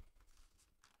know?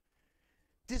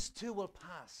 This too will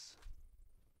pass.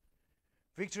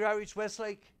 Victory Outreach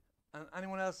Westlake and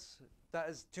anyone else that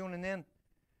is tuning in,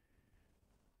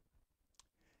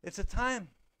 it's a time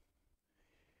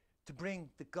to bring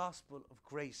the gospel of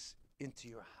grace into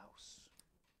your house.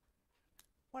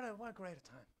 What a great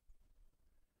time.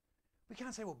 We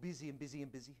can't say we're busy and busy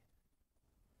and busy.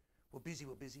 We're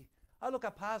busy. I look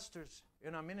at pastors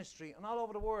in our ministry and all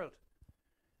over the world,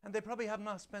 and they probably have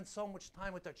not spent so much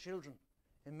time with their children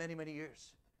in many, many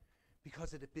years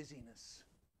because of the busyness.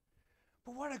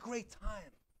 But what a great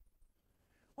time.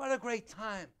 What a great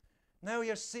time. Now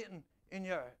you're sitting in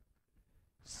your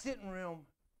sitting room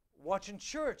watching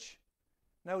church.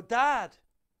 Now, Dad,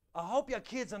 I hope your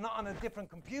kids are not on a different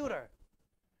computer.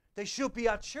 They should be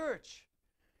at church.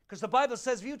 Because the Bible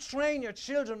says if you train your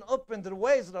children up into the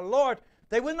ways of the Lord,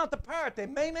 they will not depart. They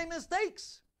may make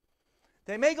mistakes.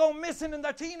 They may go missing in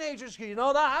their teenagers. You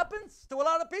know that happens to a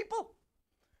lot of people.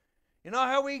 You know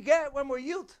how we get when we're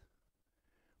youth.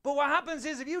 But what happens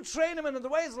is if you train them in the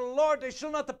ways of the Lord, they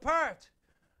shall not depart.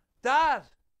 Dad,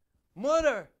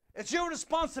 mother, it's your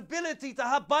responsibility to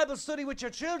have Bible study with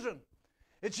your children.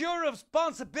 It's your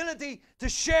responsibility to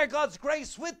share God's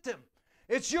grace with them.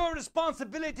 It's your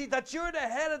responsibility that you're the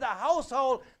head of the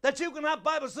household, that you can have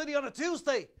Bible study on a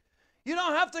Tuesday. You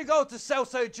don't have to go to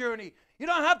Southside Journey. You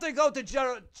don't have to go to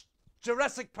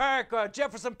Jurassic Park or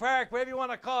Jefferson Park, whatever you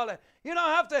want to call it. You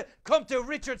don't have to come to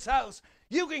Richard's house.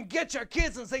 You can get your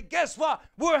kids and say, guess what?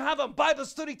 We're having Bible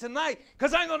study tonight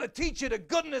because I'm going to teach you the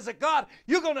goodness of God.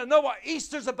 You're going to know what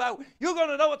Easter's about. You're going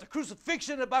to know what the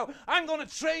crucifixion is about. I'm going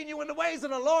to train you in the ways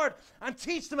of the Lord and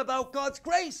teach them about God's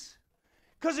grace.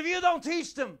 Because if you don't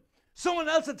teach them, someone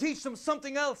else will teach them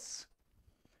something else.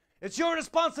 It's your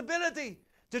responsibility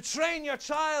to train your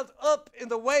child up in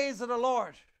the ways of the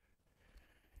Lord.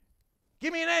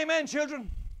 Give me an amen,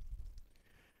 children.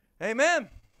 Amen.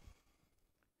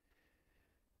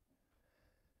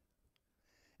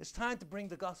 It's time to bring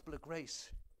the gospel of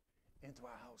grace into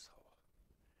our household.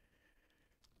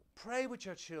 Pray with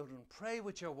your children. Pray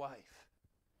with your wife.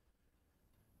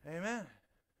 Amen.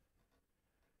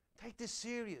 Take this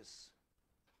serious.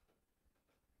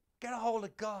 Get a hold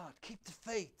of God. Keep the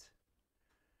faith.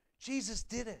 Jesus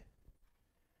did it.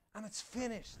 And it's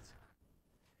finished.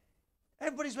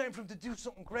 Everybody's waiting for him to do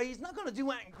something great. He's not going to do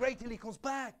anything great till he comes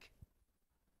back.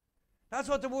 That's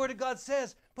what the Word of God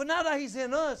says. But now that he's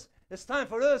in us, it's time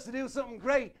for us to do something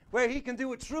great where he can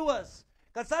do it through us.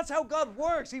 Because that's how God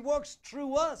works. He works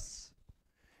through us.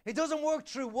 He doesn't work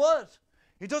through wood.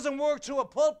 He doesn't work through a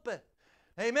pulpit.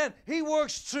 Amen. He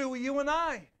works through you and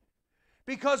I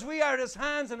because we are His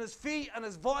hands and His feet and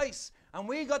His voice, and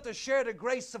we got to share the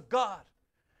grace of God.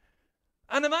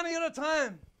 And at any other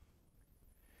time,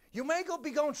 you may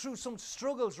be going through some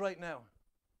struggles right now.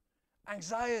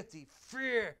 Anxiety,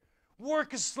 fear,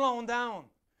 work is slowing down.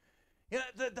 You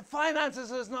know, the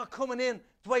finances is not coming in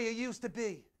the way it used to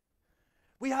be.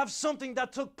 We have something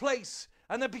that took place,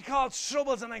 and it be called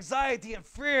troubles and anxiety and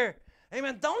fear.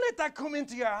 Amen. Don't let that come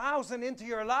into your house and into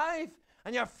your life.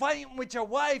 And you're fighting with your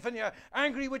wife, and you're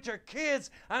angry with your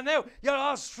kids, and now you're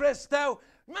all stressed out.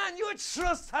 Man, your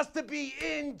trust has to be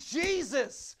in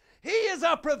Jesus. He is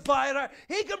our provider.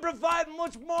 He can provide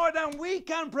much more than we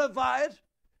can provide.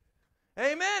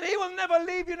 Amen. He will never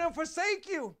leave you nor forsake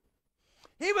you.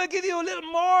 He will give you a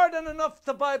little more than enough,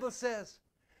 the Bible says.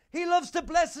 He loves to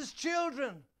bless His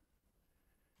children.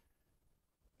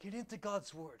 Get into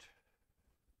God's Word.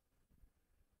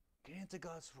 Get into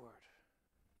God's Word.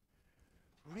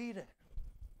 Read it.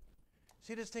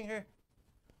 See this thing here?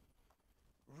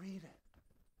 Read it.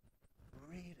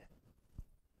 Read it.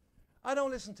 I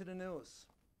don't listen to the news.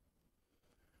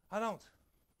 I don't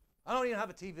even have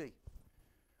a TV.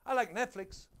 I like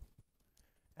Netflix.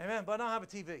 Amen. But I don't have a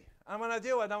TV. And when I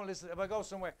do, I don't listen. If I go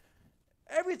somewhere.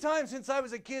 Every time since I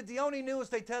was a kid, the only news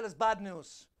they tell is bad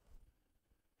news.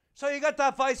 So you got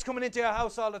that voice coming into your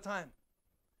house all the time.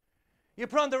 You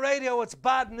put on the radio, it's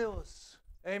bad news.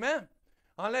 Amen.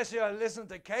 Unless you're listening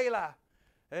to Kayla.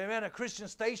 Amen. A Christian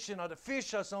station or the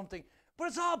Fish or something. But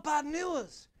it's all bad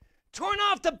news. Turn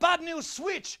off the bad news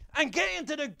switch and get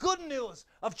into the good news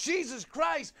of Jesus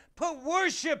Christ. Put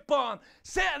worship on.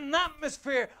 Set an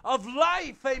atmosphere of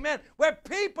life, amen, where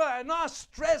people are not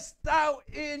stressed out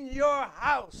in your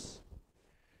house.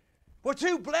 We're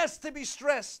too blessed to be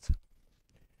stressed.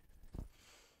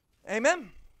 Amen.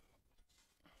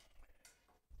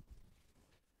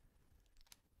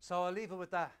 So I'll leave it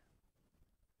with that.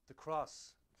 The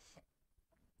cross.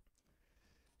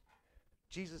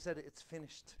 Jesus said, it's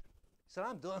finished. He said,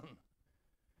 I'm done.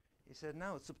 He said,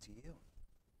 now it's up to you.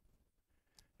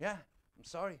 Yeah, I'm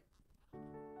sorry.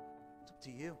 It's up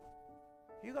to you.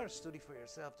 You got to study for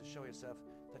yourself to show yourself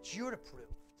that you're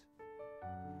approved.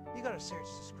 You got to search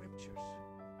the scriptures.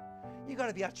 You got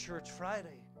to be at church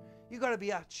Friday. You got to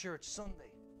be at church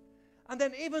Sunday. And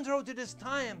then even through to this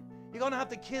time, you're going to have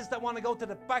the kids that want to go to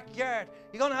the backyard.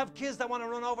 You're going to have kids that want to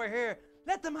run over here.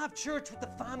 Let them have church with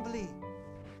the family.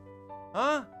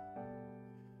 Huh?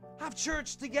 Have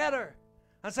church together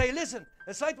and say, listen,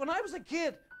 it's like when I was a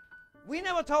kid, we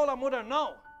never told our mother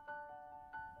no.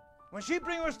 When she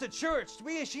bring us to church,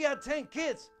 she had 10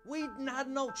 kids. We had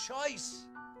no choice.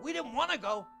 We didn't want to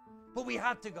go, but we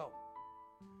had to go.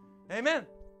 Amen.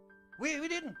 We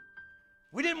didn't.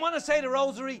 We didn't want to say the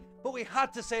rosary, but we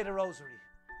had to say the rosary.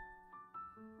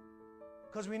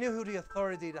 Because we knew who the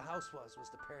authority of the house was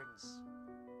the parents.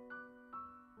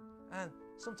 And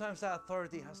sometimes that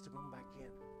authority has to come back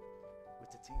in with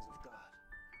the things of God.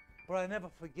 But I never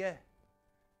forget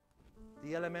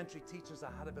the elementary teachers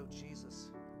I had about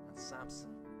Jesus and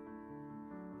Samson.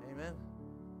 Amen.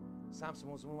 Samson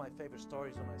was one of my favorite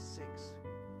stories when I was 6.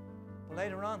 But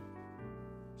later on,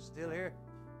 still here.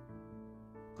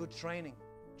 Good training.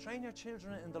 Train your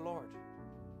children in the Lord.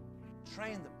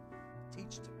 Train them.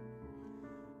 Teach them.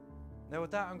 Now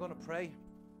with that, I'm going to pray.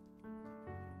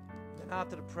 Then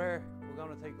after the prayer, we're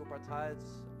going to take up our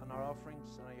tithes and our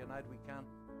offerings and our United We Can.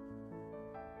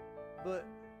 But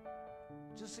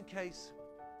just in case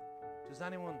there's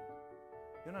anyone,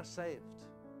 you're not saved.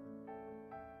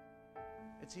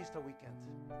 It's Easter weekend.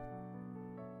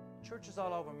 Churches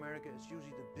all over America is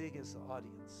usually the biggest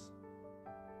audience.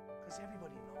 Because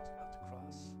everybody knows about the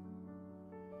cross.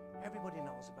 Everybody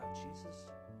knows about Jesus.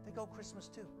 They go Christmas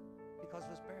too, because of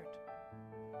His birth,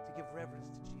 to give reverence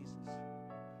to Jesus.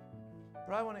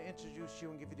 But I want to introduce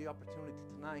you and give you the opportunity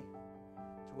tonight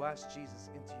to ask Jesus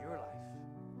into your life.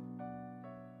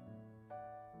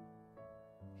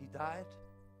 He died,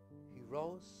 He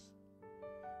rose,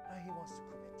 now He wants to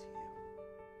come into you,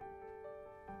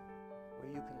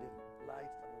 where you can live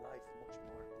life and life much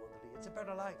more abundantly. It's a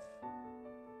better life.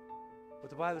 But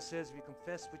the Bible says if you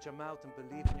confess with your mouth and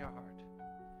believe in your heart,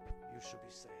 you shall be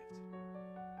saved.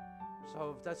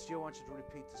 So if that's you, I want you to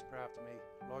repeat this prayer after me.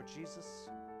 Lord Jesus,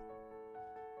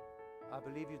 I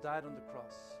believe you died on the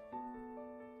cross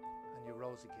and you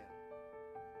rose again.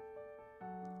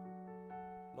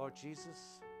 Lord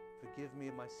Jesus, forgive me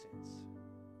of my sins.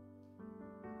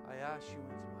 I ask you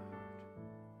into my heart.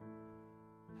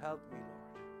 Help me,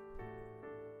 Lord.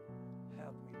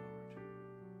 Help me, Lord.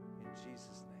 In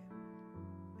Jesus' name,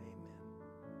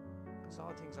 amen. Because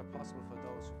all things are possible for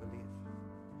those who believe.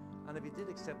 And if you did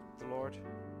accept the Lord,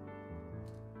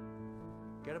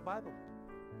 get a Bible.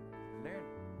 Learn.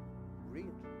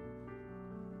 Read.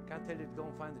 Can't tell you to go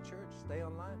and find the church. Stay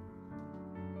online.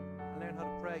 And learn how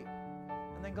to pray.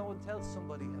 And then go and tell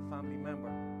somebody, a family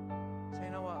member. Say,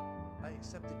 you know what? I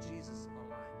accepted Jesus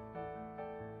online.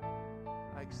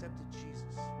 I accepted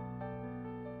Jesus.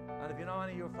 And if you know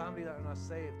any of your family that are not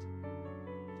saved,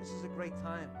 this is a great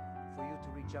time for you to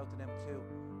reach out to them too.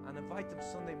 And invite them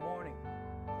Sunday morning.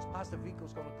 Because Pastor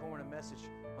Vico's going to come with a message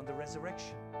on the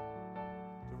resurrection.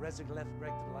 The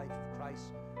resurrected life of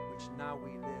Christ, which now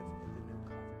we live in the new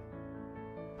covenant.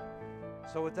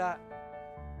 So with that,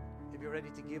 if you're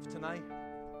ready to give tonight,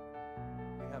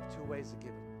 we have two ways of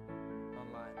giving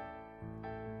online.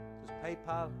 There's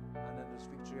PayPal, and then there's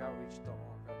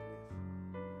victoryoutreach.org, I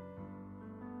believe.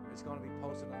 It's going to be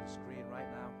posted on the screen right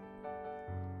now.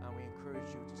 And we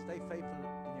encourage you to stay faithful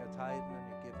in your tithing and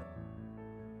your giving,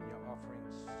 and your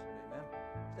offerings. Amen.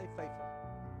 Stay faithful.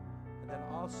 And then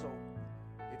also,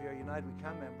 if you're a United We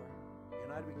Can member,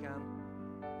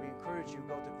 we encourage you to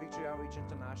go to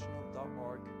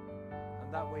victoryoutreachinternational.org,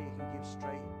 and that way you can give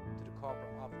straight to the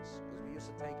corporate office, because we used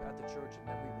to take it at the church and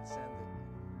then we would send it.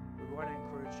 We want to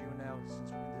encourage you now,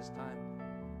 since we're in this time,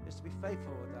 is to be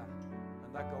faithful with that,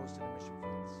 and that goes to the mission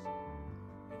fields.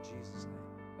 In Jesus' name,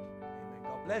 amen.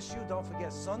 God bless you. Don't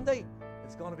forget Sunday.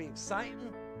 It's going to be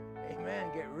exciting.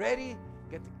 Amen. Get ready.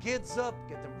 Get the kids up.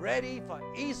 Get them ready for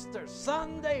Easter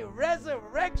Sunday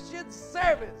resurrection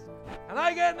service. And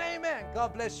I get an amen.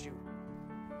 God bless you.